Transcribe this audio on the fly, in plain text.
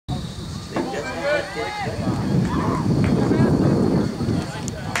Well,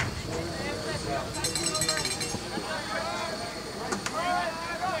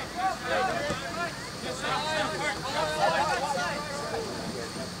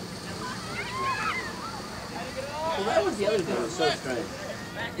 that was the other thing that was so strange.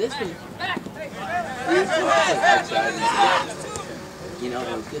 This was outside. You know,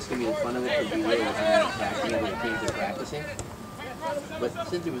 it was just going to be the fun of it because we really were practicing and the teams were practicing. But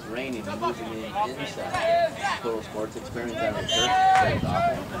since it was raining and losing me inside, total sports experience out of the church, it was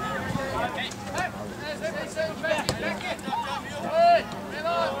awful.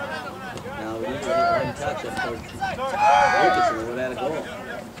 Now, we didn't really one touch up towards Lucas and we would have had a goal.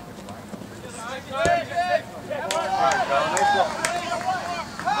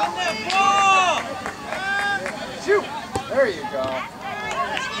 Shoot! There you go.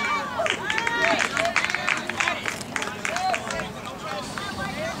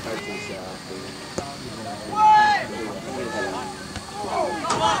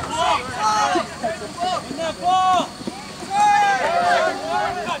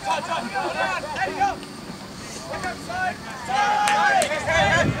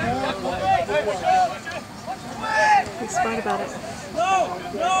 Be smart about it.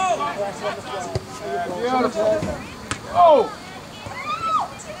 Beautiful. Oh!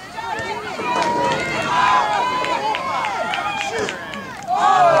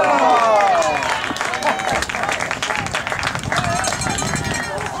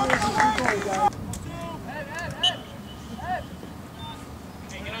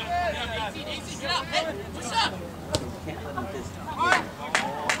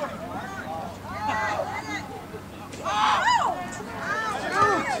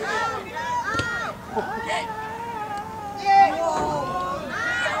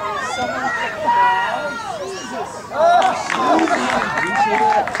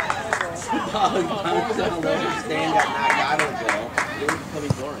 Stand got knocked out of the goal. It was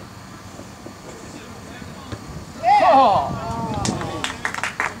becoming boring.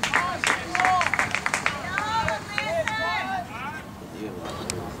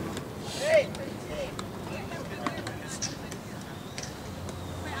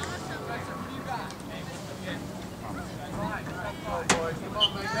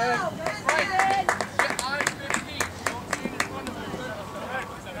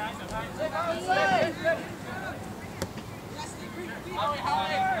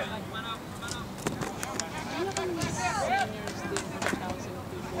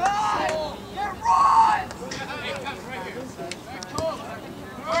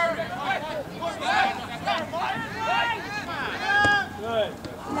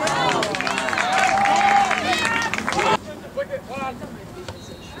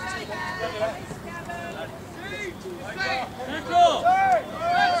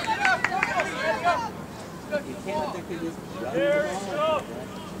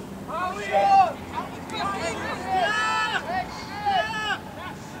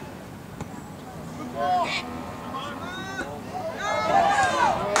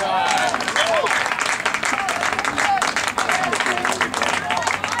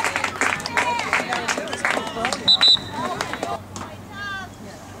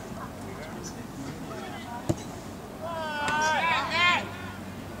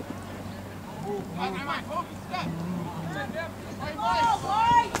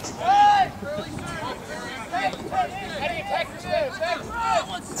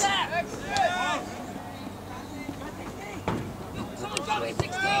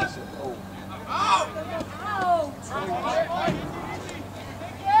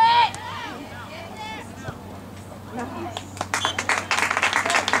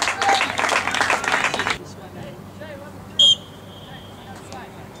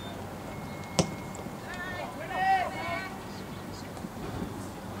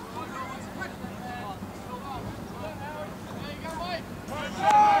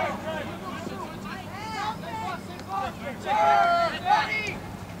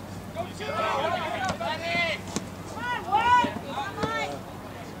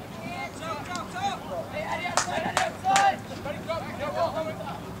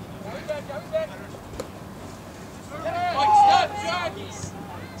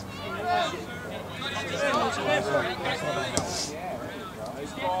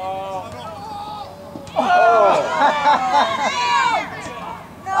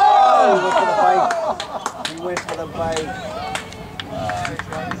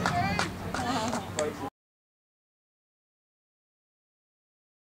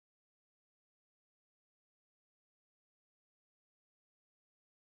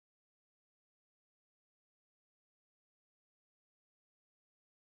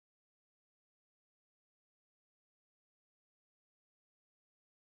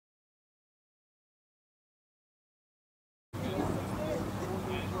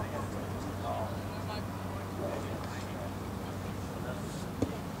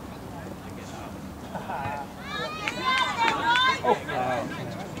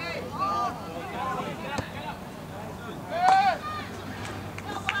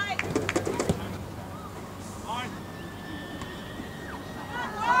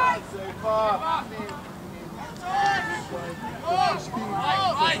 Good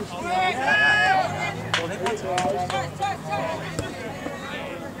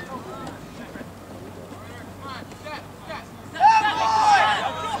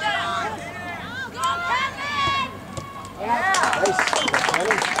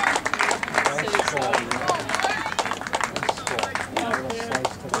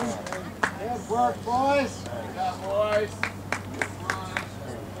work, boys. Good job, boys.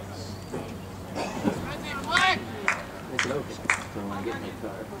 It's okay. So when I get in my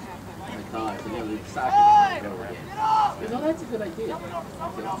car, I think I'll leave the soccer and go around. No, that's a good idea. Well,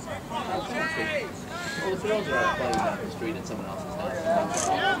 the girls are out playing down the street at someone else's house. It's a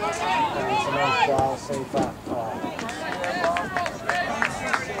nice ball, Seyefe.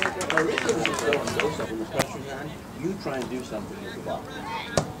 Originally, when you go and do something, the pressure's on, you try and do something with the ball.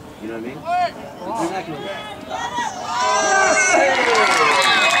 You know what I mean? You're not going to...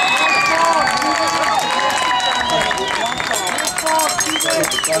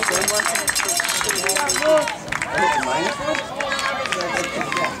 Go!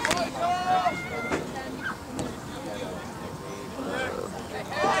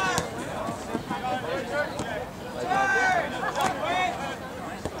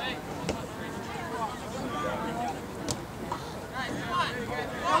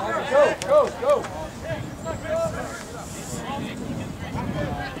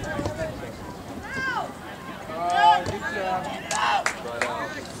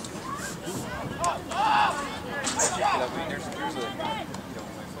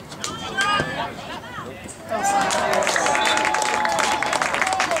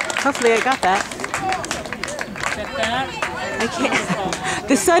 Hopefully I got that. I can't.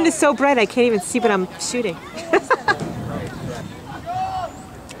 The sun is so bright I can't even see what I'm shooting.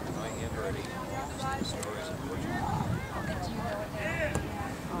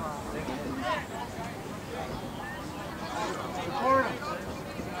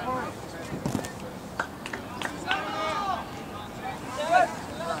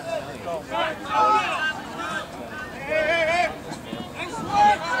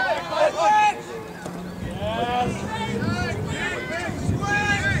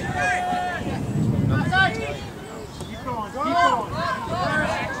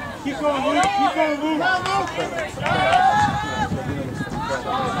 Keep going, Luke. Keep going, Luke. Move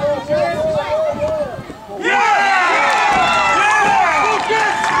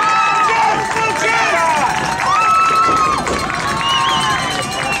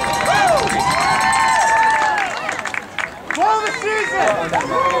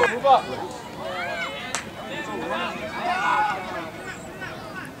up.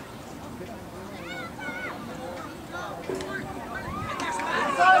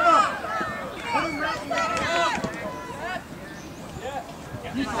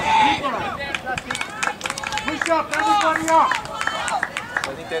 Push up, everybody up. I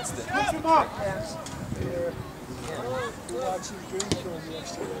think that's the... Push him up.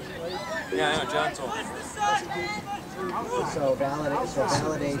 Yeah, I know, John told me. So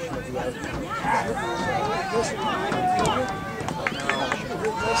validation of the outcome.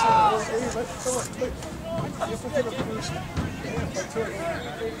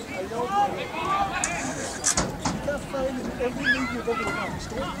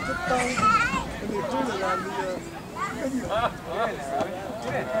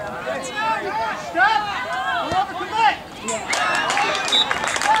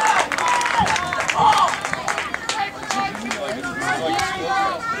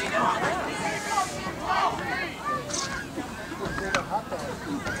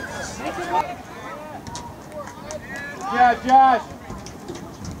 Yeah, Josh.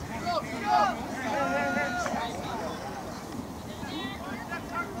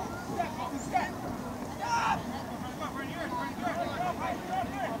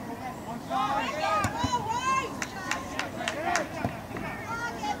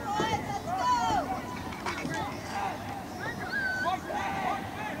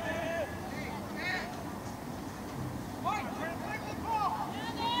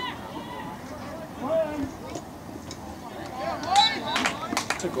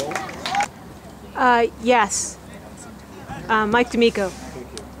 To goal? Yes. Mike D'Amico.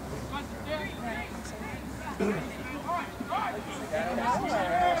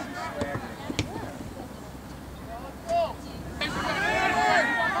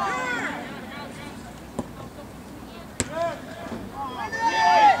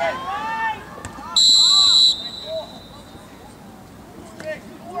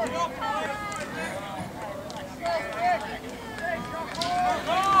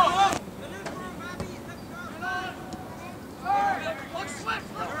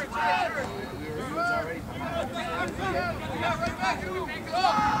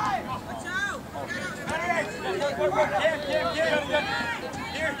 Hey,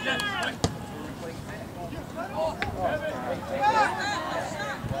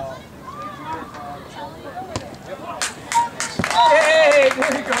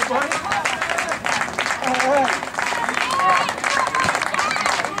 there you go, buddy. All right.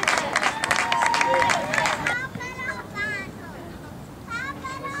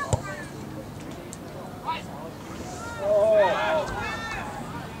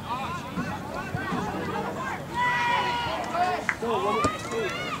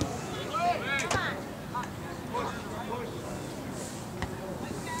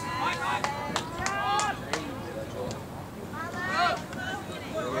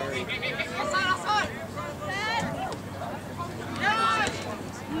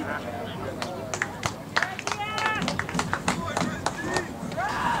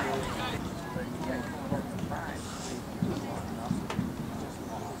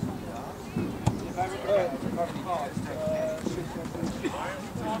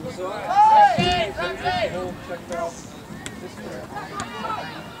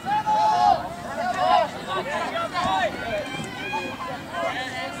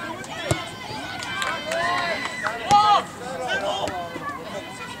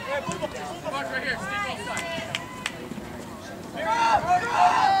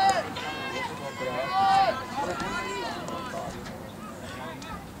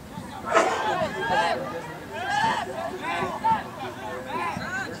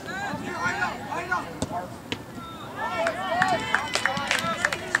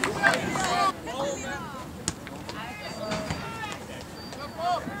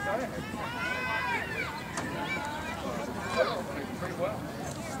 Pretty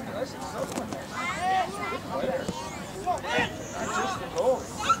well.